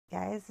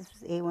guys, this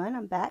is A1.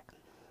 I'm back,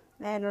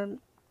 and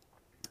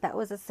that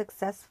was a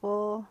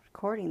successful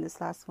recording.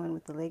 This last one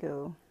with the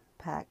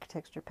LegoPak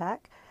texture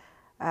pack.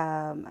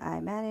 I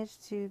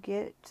managed to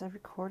get a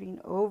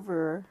recording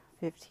over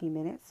 15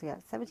 minutes. I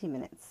got 17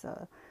 minutes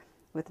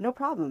with no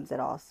problems at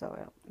all.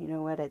 So you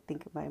know what? I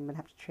think I'm gonna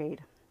have to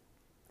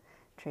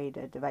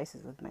trade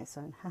devices with my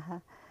son.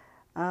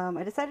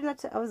 I decided not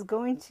to. I was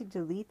going to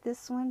delete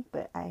this one,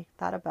 but I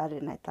thought about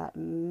it and I thought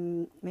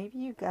maybe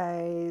you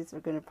guys are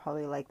gonna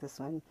probably like this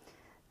one,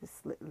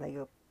 this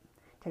Lego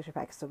texture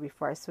pack. So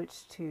before I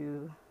switch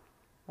to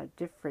a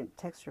different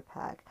texture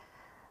pack,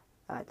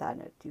 I thought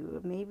I'd do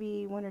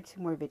maybe one or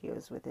two more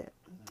videos with it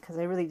because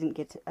I really didn't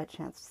get a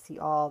chance to see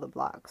all the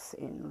blocks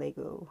in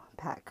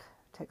LegoPak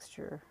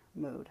texture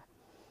mode.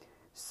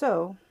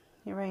 So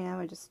here I am.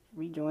 I just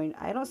rejoined.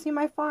 I don't see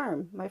my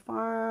farm. My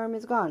farm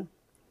is gone.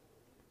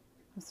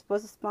 I'm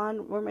supposed to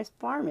spawn where my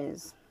farm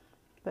is,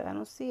 but I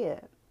don't see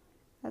it.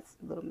 That's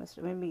a little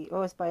mystery. Maybe it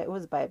was by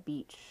a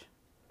beach.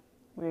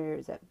 Where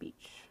is that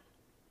beach?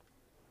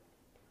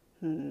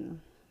 Maybe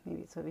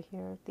it's over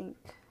here. I think.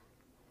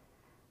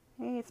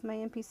 Hey, it's my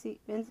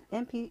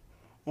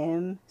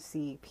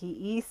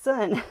MCPE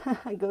son.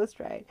 Ghost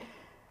Ride.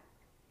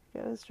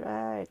 Ghost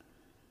Ride.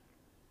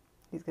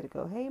 He's gonna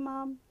go, hey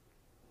mom.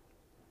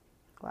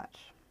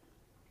 Watch.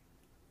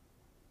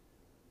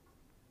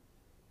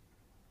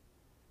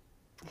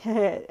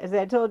 As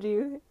I told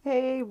you,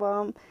 hey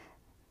mom.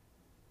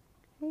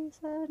 Hey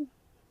son.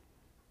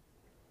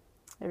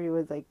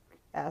 Everyone's like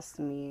asked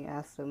him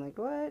like,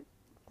 what?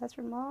 That's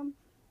your mom?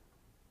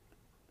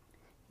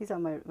 He's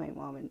not my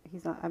mom, and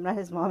I'm not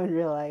his mom in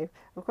real life.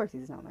 Of course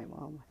he's not my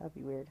mom. That'd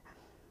be weird.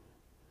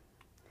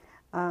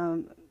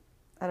 I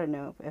don't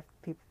know if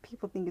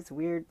people think it's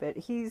weird, but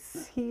he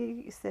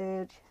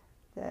said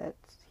that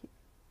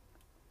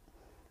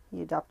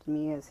he adopted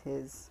me as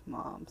his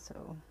mom,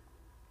 so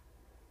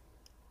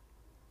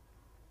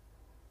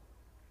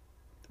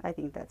I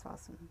think that's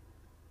awesome.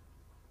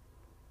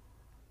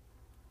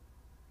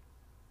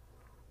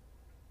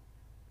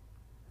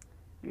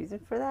 The reason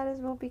for that is,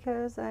 well,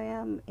 because I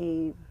am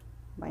a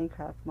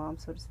Minecraft mom,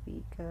 so to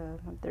speak.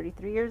 I'm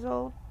 33 years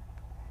old.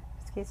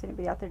 Just in case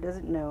anybody out there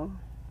doesn't know,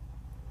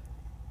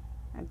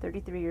 I'm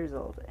 33 years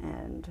old,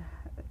 and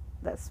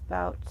that's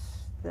about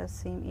the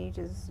same age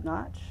as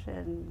Notch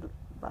and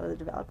a lot of the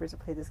developers that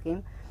play this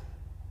game.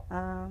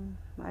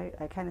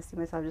 I kind of see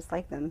myself just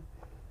like them,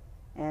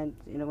 and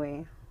in a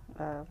way,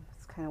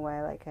 it's kind of why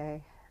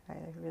I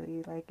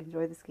really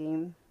enjoy this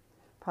game.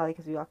 Probably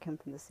because we all come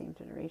from the same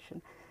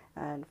generation.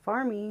 And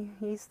Farmy,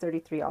 he's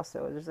 33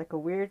 also. There's like a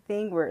weird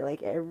thing where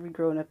like every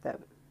grown up that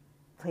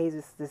plays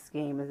this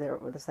game is there.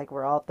 It's like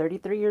we're all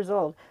 33 years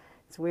old.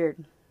 It's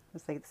weird.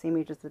 It's like the same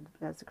age as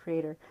the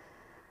creator.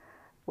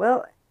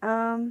 Well,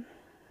 and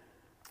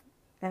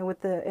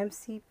with the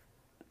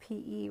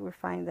MCPE, we're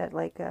finding that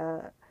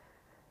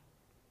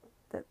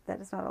that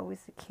is not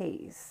always the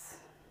case.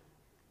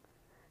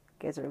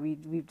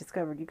 We've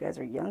discovered you guys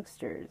are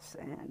youngsters,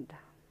 and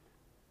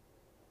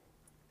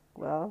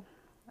well,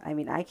 I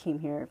mean, I came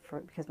here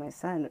because my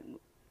son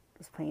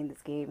was playing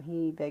this game.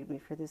 He begged me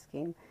for this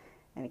game,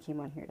 and I came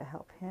on here to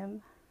help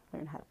him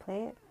learn how to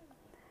play it.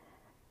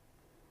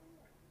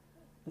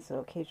 And so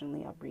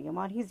occasionally I'll bring him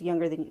on. He's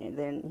younger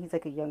than he's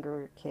like a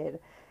younger kid.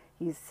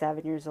 He's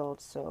 7 years old,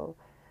 so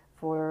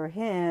for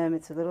him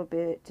it's a little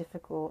bit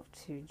difficult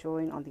to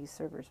join on these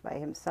servers by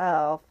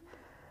himself.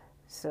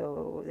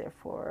 So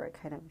therefore, I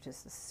kind of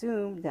just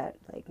assumed that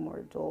like more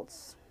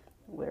adults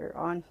were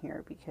on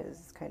here because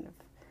it's kind of,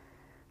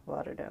 well,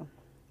 I don't know.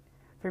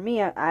 For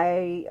me,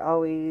 I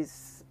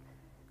always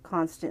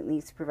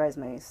constantly supervise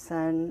my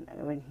son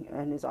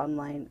in his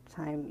online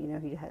time. You know,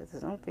 he has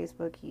his own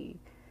Facebook, he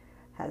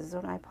has his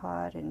own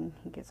iPod, and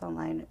he gets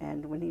online.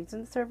 And when he's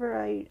in the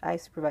server, I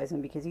supervise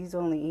him because he is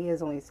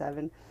only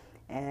 7,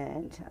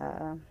 and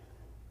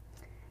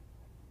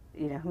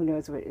you know, who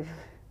knows what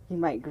he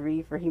might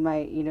grieve, or he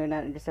might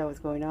not understand what's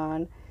going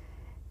on,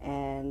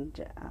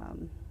 and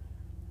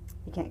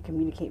he can't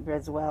communicate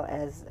as well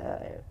as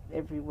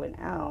everyone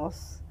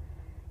else.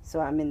 So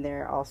I'm in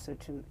there also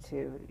to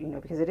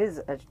because it is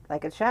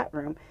like a chat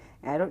room,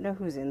 and I don't know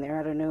who's in there.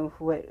 I don't know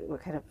what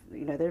kind of,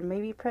 there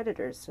may be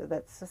predators. So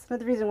that's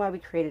another reason why we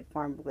created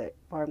Farmglitch,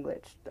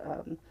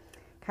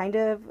 kind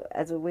of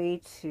as a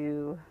way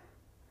to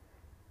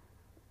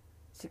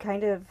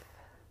kind of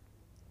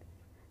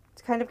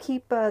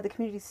keep the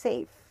community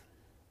safe.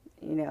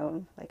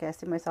 Like I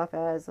see myself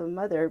as a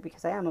mother,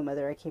 because I am a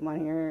mother. I came on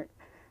here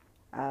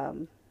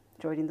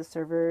joining the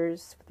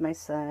servers with my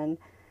son.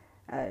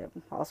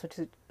 Also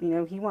to,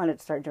 he wanted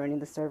to start joining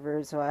the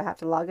servers, so I have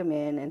to log him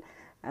in,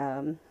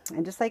 and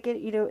just like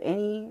it,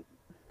 any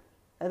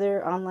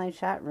other online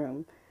chat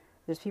room,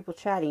 there's people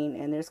chatting,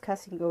 and there's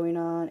cussing going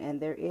on, and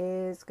there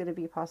is going to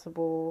be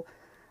possible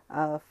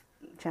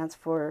chance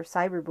for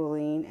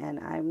cyberbullying, and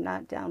I'm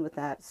not down with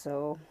that.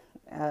 So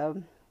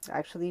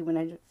actually, when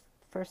I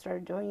first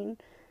started joining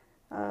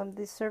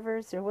these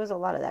servers, there was a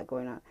lot of that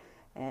going on,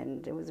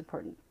 and it was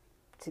important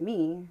to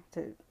me,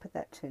 to put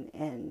that to an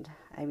end.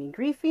 I mean,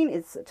 griefing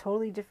is a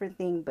totally different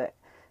thing, but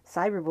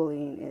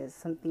cyberbullying is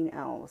something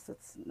else.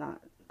 It's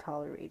not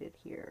tolerated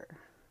here.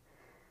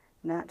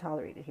 Not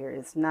tolerated here.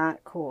 It's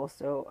not cool.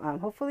 So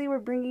hopefully we're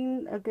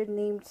bringing a good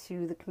name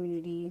to the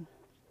community,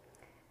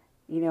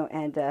 you know,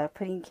 and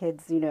putting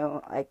kids, you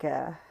know, like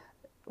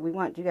we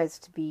want you guys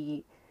to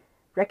be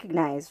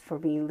recognized for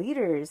being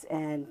leaders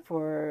and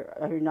for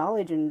your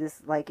knowledge in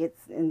this, like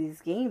it's in these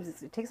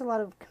games. It takes a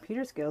lot of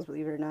computer skills,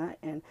 believe it or not,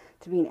 and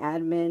to be an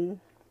admin,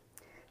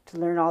 to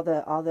learn all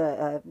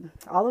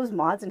those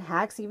mods and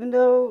hacks. Even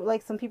though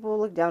like some people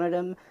look down at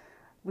them,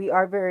 we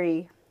are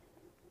very,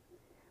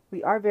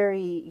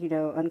 you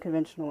know,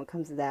 unconventional when it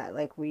comes to that.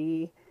 Like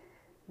we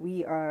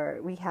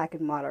hack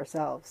and mod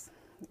ourselves,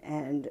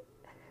 and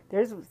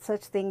there's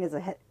such thing as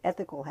a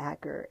ethical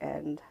hacker.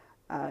 And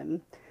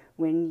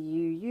when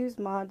you use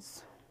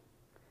mods,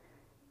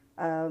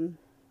 you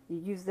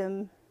use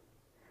them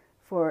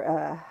for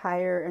a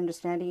higher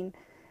understanding.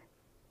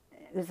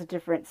 There's a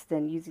difference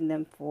than using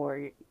them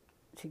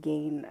to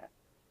gain,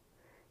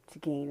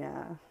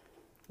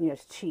 you know,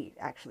 to cheat,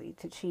 actually,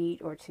 to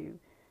cheat, or to,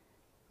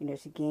 you know,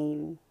 to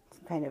gain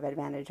some kind of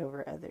advantage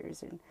over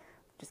others and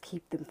just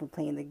keep them from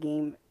playing the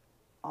game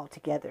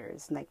altogether.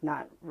 It's like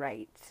not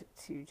right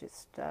to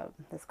just,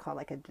 that's called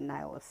like a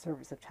denial of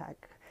service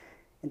attack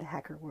in the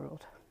hacker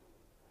world.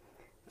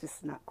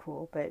 Just not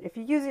cool. But if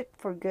you use it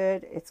for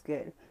good, it's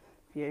good.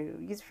 If you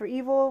use it for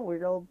evil,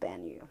 we'll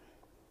ban you.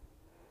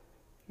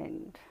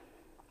 And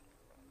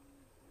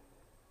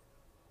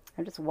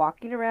I'm just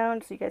walking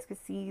around so you guys can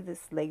see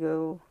this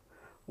Lego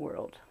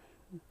world.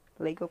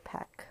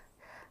 LegoPak.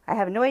 I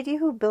have no idea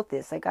who built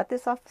this. I got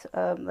this off,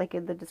 like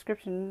in the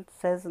description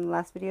says in the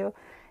last video,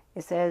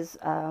 it says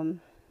the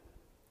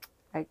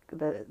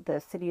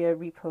cydia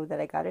repo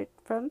that I got it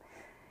from.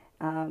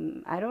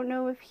 I don't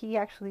know if he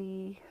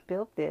actually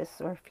built this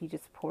or if he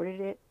just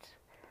ported it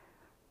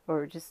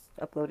or just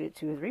uploaded it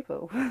to his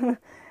repo.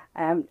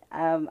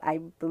 I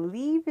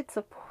believe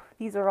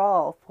these are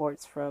all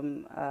ports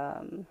from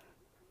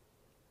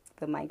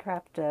the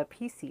Minecraft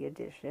PC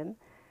edition,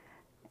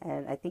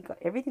 and I think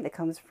everything that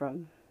comes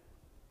from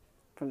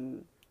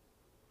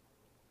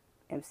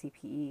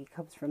MCPE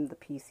comes from the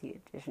PC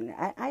edition.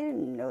 I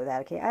didn't know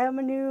that. Okay, I am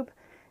a noob.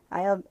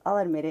 I'll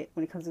admit it.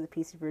 When it comes to the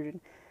PC version,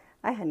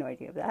 I had no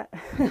idea of that.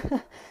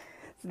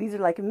 So these are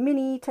like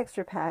mini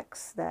texture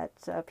packs that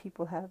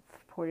people have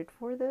ported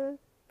for the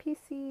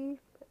PC,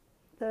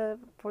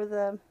 for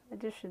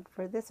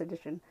this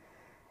edition,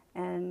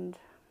 and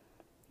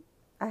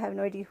I have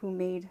no idea who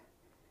made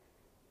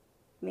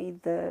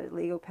the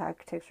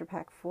LegoPak texture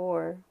pack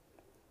for.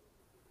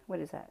 What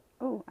is that?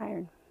 Oh,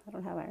 iron. I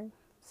don't have iron.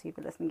 Let's see if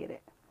it lets me get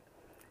it.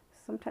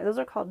 Sometimes those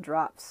are called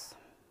drops.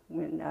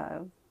 When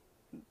you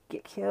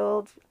get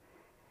killed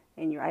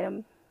and your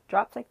item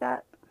drops like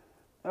that,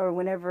 or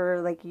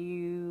whenever like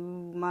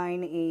you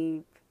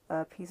mine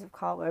a piece of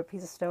cobble or a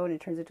piece of stone,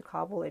 it turns into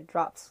cobble. It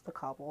drops the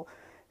cobble.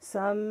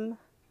 Some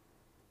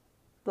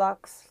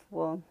blocks,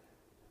 well,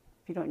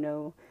 if you don't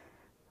know,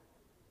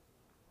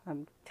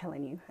 I'm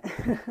telling you.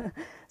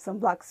 Some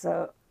blocks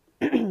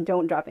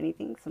don't drop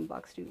anything. Some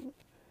blocks do.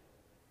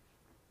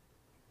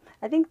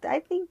 I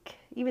think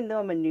even though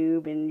I'm a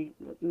noob, and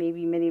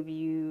maybe many of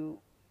you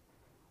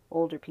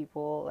older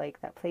people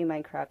like that play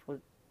Minecraft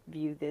would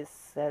view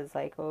this as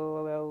like,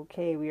 oh,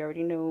 okay, we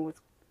already know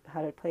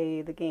how to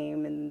play the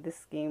game, and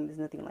this game is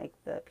nothing like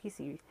the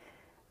PC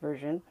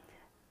version.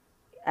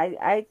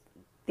 I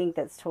think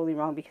that's totally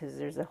wrong, because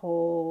there's a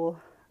whole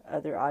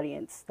other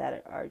audience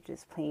that are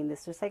just playing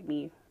this just like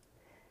me,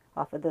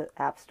 off of the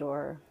App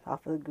Store,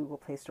 off of the Google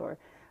Play Store,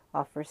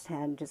 off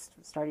firsthand, just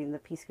starting the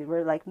PC.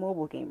 We're like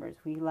mobile gamers.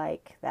 We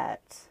like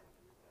that,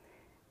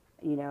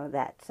 you know,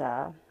 that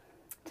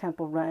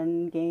Temple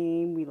Run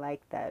game. We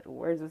like that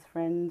Words with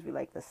Friends. We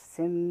like the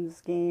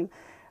Sims game.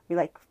 We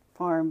like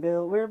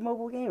Farmville. We're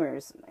mobile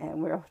gamers,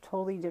 and we're a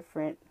totally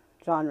different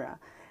genre.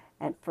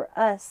 And for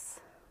us,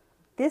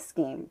 this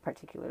game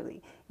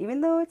particularly,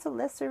 even though it's a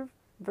lesser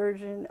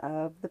version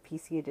of the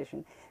PC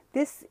edition,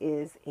 this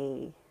is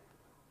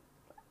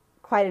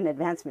quite an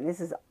advancement. This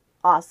is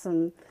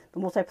awesome. The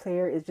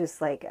multiplayer is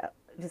just like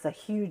just a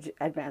huge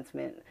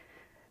advancement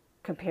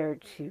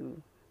compared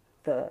to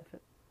the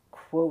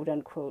quote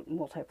unquote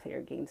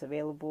multiplayer games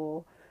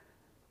available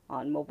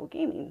on mobile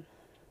gaming.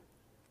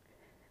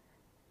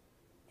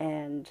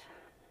 And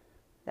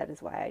that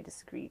is why I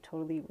disagree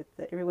totally with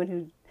everyone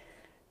who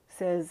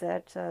says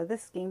that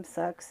this game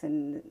sucks,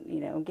 and you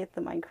know, get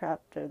the Minecraft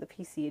or the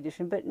PC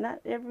edition. But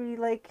not every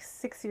like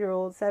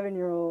 6-year-old,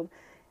 7-year-old,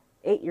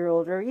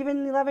 8-year-old, or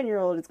even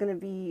 11-year-old is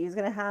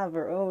gonna have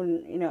their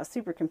own, you know,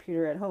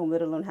 supercomputer at home,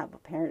 let alone have a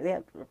parent. They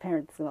have a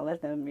parent's gonna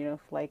let them, you know,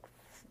 like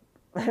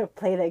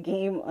play that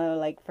game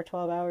like for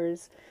 12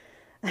 hours.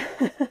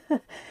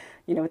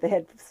 You know, with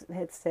the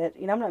headset.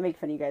 You know, I'm not making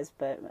fun of you guys,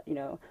 but you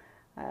know,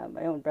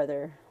 my own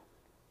brother,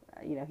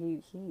 you know,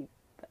 he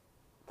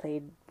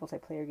played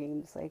multiplayer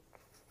games like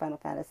Final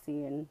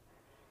Fantasy, and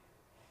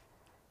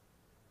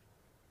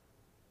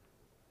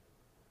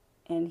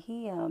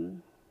he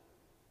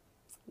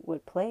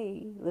would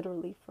play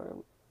literally for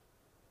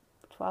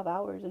 12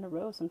 hours in a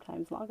row,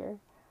 sometimes longer.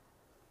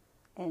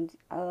 And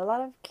a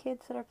lot of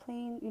kids that are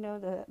playing, you know,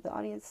 the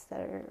audience that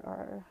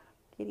are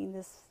getting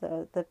this,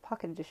 the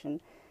Pocket Edition,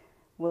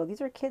 well,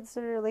 these are kids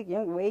that are like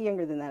way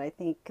younger than that. I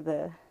think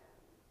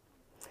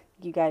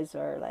you guys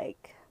are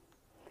like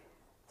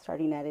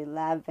starting at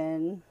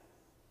 11.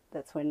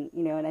 That's when,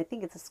 you know, and I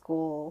think it's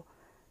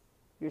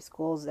your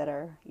schools that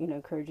are, you know,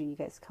 encouraging you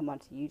guys to come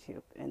onto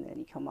YouTube, and then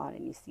you come on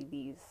and you see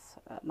these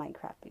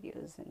Minecraft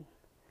videos and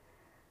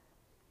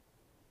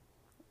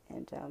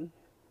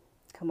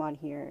come on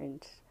here.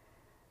 And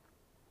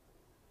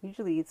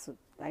usually it's,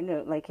 I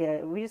know, like,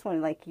 we just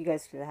want like you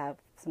guys to have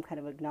some kind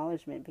of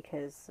acknowledgement,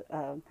 because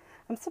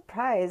I'm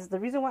surprised. The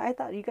reason why I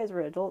thought you guys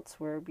were adults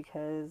were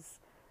because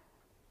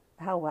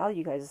how well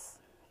you guys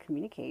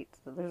communicate.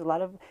 So there's a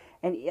lot of,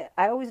 and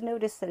I always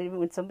notice that even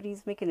when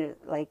somebody's making it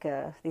like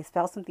they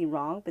spell something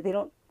wrong, but they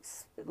don't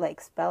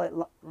like spell it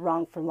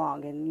wrong for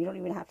long, and you don't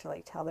even have to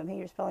like tell them, hey,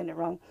 you're spelling it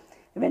wrong.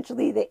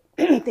 Eventually they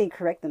they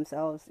correct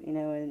themselves, you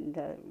know, and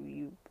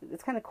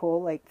it's kind of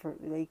cool. Like for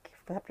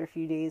after a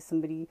few days,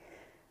 somebody,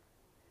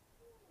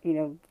 you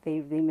know,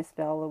 they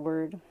misspell a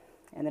word,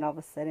 and then all of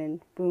a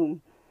sudden,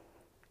 boom,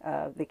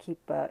 they keep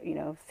you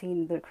know,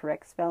 seeing the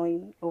correct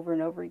spelling over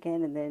and over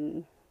again, and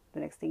then the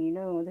next thing you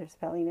know, they're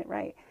spelling it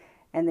right.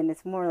 And then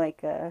it's more like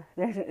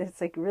it's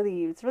like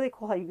really, it's really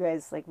cool how you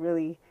guys like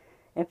really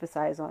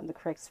emphasize on the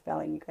correct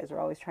spelling. You guys are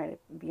always trying to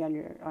be on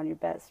your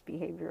best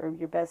behavior, or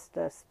your best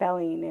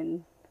spelling,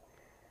 and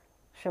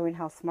showing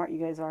how smart you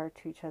guys are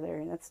to each other.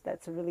 And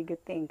that's a really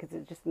good thing, because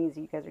it just means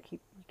that you guys are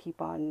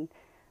keep on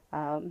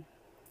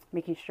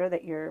making sure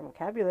that your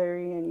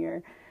vocabulary and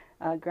your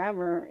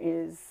grammar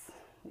is,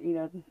 you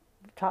know,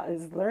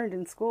 is learned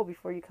in school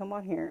before you come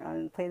on here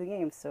and play the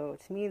game. So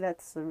to me,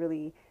 that's a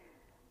really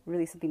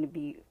something to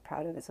be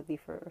proud of, and something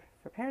for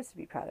parents to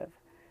be proud of,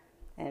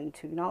 and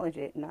to acknowledge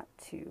it, not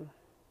to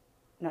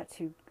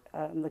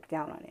look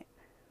down on it.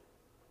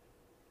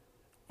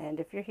 And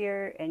if you're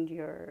here and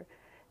you're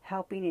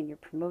helping and you're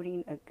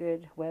promoting a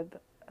good web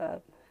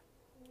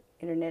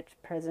internet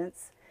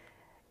presence,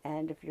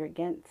 and if you're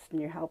against,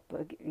 and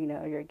you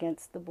know, you're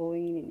against the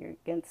bullying, and you're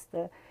against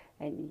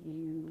and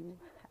you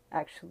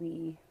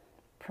actually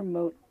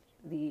promote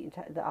the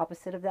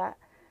opposite of that,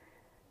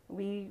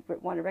 we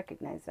want to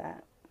recognize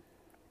that.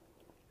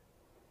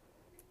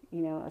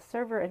 You know, a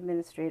server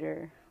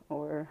administrator,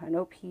 or an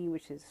OP,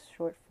 which is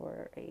short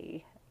for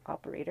a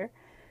operator,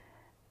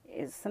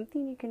 is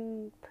something you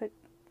can put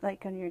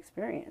like on your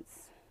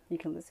experience. You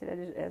can list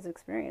it as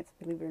experience,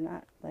 believe it or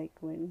not, like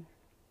when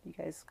you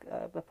guys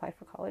apply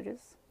for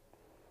colleges.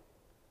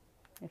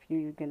 If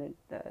you're going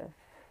to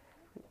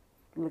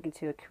look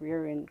into a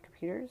career in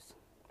computers,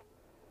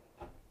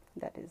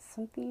 that is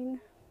something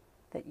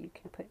that you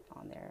can put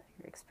on there,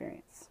 your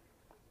experience.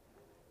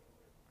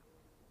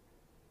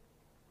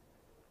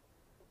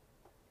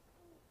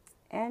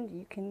 And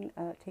you can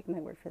take my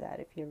word for that.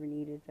 If you ever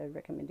needed a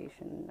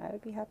recommendation, I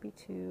would be happy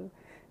to,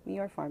 me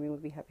or Farming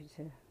would be happy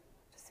to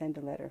send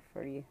a letter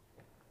for you.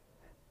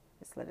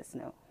 Just let us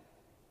know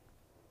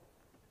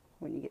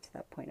when you get to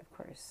that point, of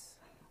course.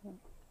 You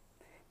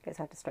guys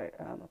have to start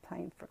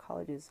applying for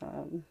colleges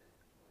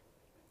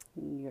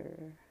in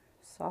your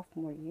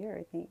sophomore year,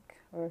 I think,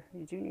 or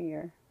your junior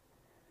year.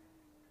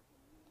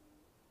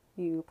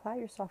 You apply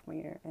your sophomore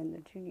year, and the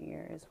junior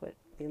year is what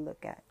they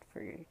look at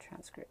for your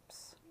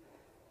transcripts.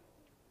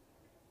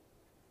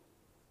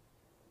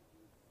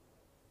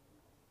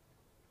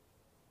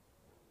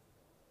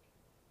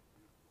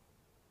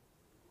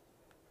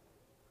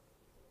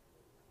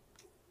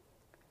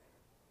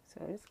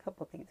 So there's a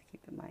couple things to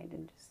keep in mind,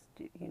 and just,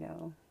 you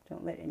know,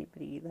 don't let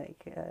anybody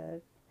like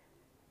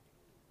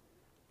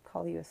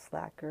call you a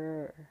slacker,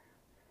 or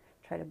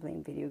try to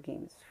blame video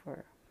games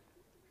for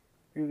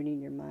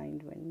ruining your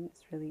mind, when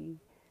it's really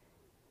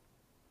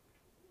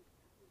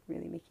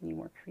making you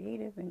more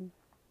creative and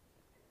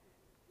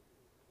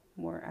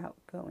more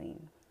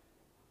outgoing.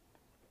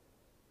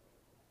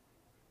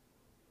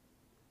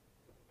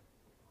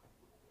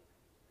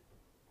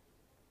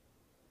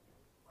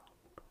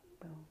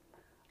 Boom.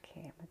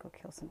 Okay, I'm gonna go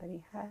kill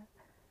somebody.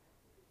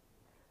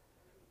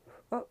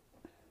 Oh,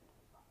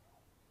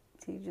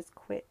 see, you just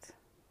quit.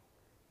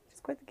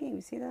 Just quit the game.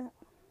 You see that?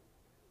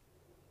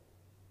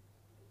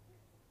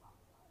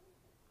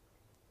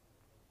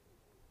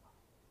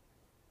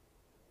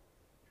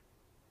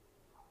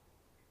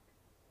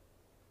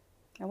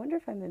 I wonder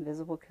if I'm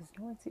invisible, because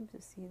no one seems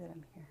to see that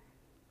I'm here.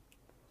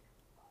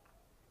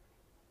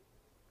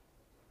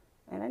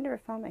 And I never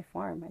found my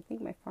farm. I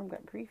think my farm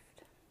got griefed.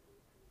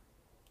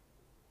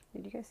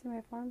 Did you guys see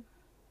my farm?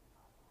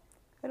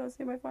 I don't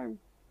see my farm.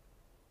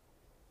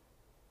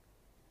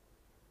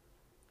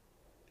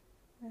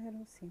 I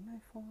don't see my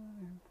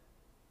farm.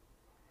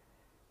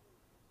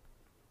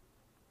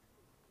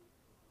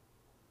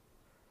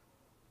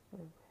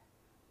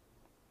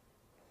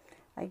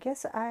 I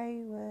guess I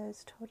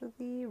was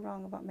totally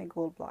wrong about my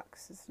gold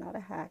blocks. It's not a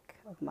hack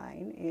of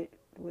mine. It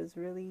was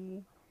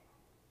really,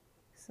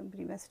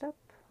 somebody messed up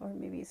or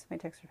maybe it's my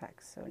texture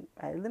pack. So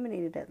I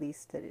eliminated at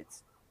least that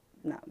it's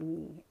not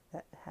me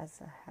that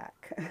has a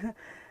hack.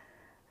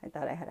 I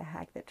thought I had a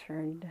hack that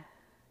turned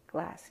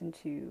glass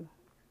into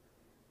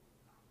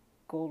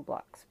gold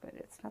blocks, but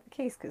it's not the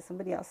case because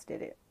somebody else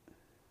did it.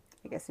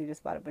 I guess they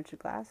just bought a bunch of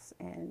glass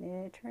and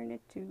it turned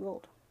it to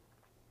gold.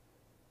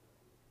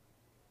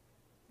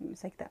 It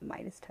was like that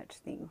Midas touch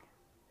thing.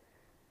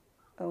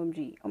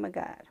 OMG. Oh my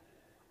god.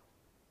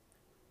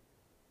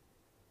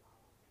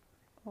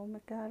 Oh my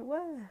god,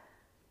 what?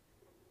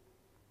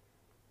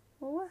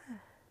 What?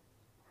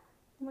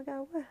 Oh my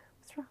god, what?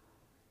 What's wrong?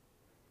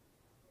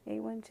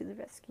 A1 to the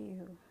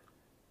rescue.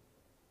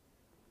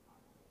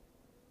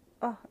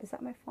 Oh, is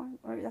that my farm?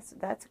 Or that's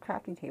a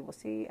crafting table.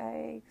 See,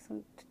 I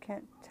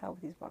can't tell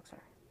what these blocks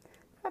are.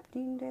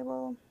 Crafting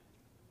table.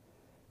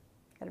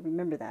 Gotta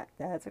remember that.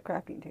 That's a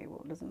crafting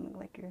table. It doesn't look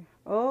like your...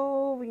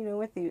 Oh, you know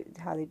what?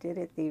 How they did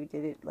it? They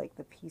did it like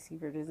the PC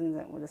version. Isn't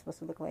that what it's supposed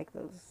to look like?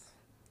 Those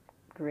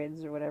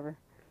grids or whatever.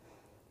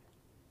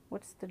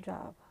 What's the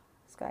job?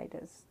 This guy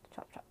does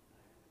chop chop.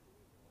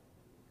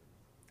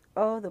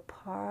 Oh, the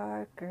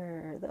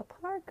Parker. The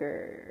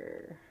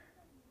Parker.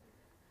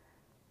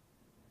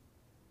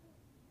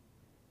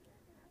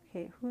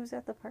 Okay, who's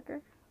at the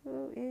Parker?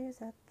 Who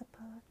is at the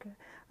Parker?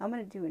 I'm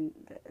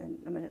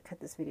gonna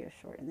cut this video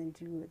short and then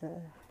do the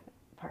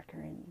Parker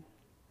and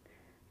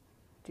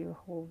do a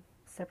whole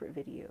separate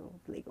video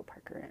of Lego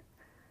Parker.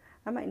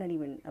 I might not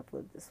even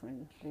upload this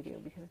one video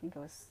because I think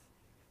I was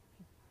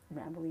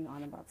rambling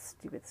on about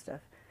stupid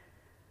stuff.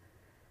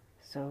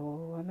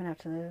 So I'm gonna have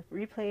to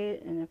replay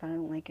it, and if I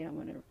don't like it, I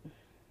don't know.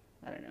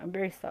 I'm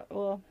very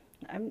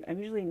I'm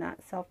usually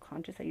not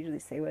self-conscious. I usually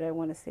say what I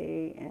want to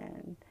say,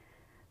 and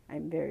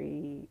I'm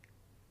very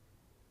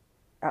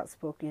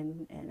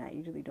outspoken, and I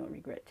usually don't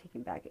regret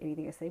taking back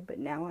anything I say. But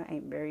now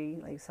I'm very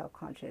like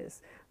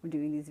self-conscious when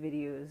doing these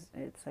videos.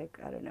 It's like,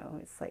 I don't know.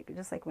 It's like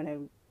just like when I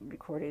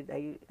recorded.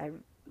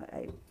 I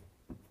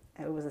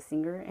was a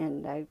singer,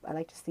 and I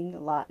like to sing a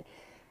lot.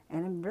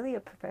 And I'm really a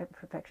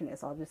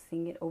perfectionist. I'll just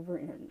sing it over,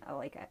 and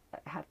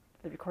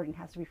the recording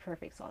has to be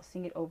perfect. So I'll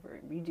sing it over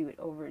and redo it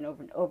over and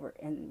over and over.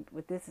 And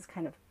with this, it's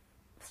kind of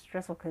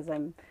stressful because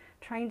I'm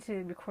trying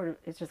to record.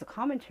 It's just a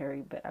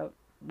commentary, but I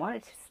want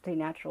it to stay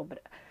natural.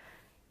 But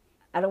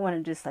I don't want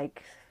to just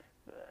like,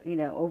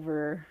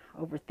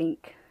 overthink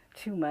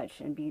too much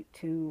and be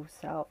too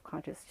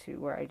self-conscious to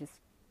where I just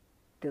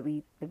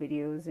delete the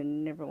videos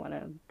and never want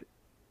to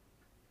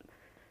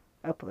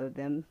upload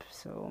them.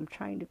 So I'm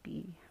trying to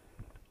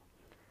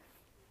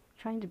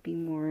be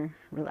more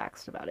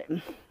relaxed about it.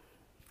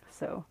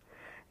 So,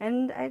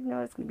 and I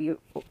know it's going to be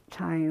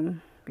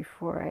time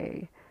before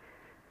I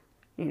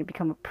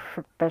become a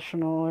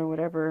professional or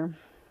whatever.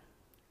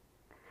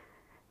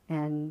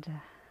 And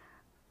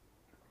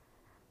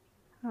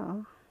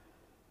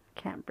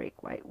can't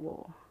break white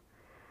wool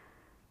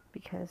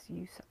because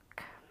you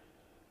suck.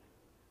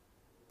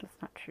 That's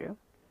not true.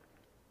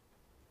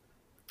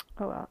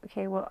 Oh well.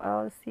 Okay, well,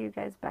 I'll see you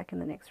guys back in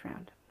the next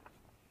round.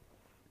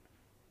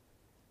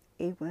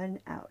 A1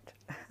 out.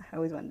 I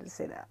always wanted to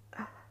say that.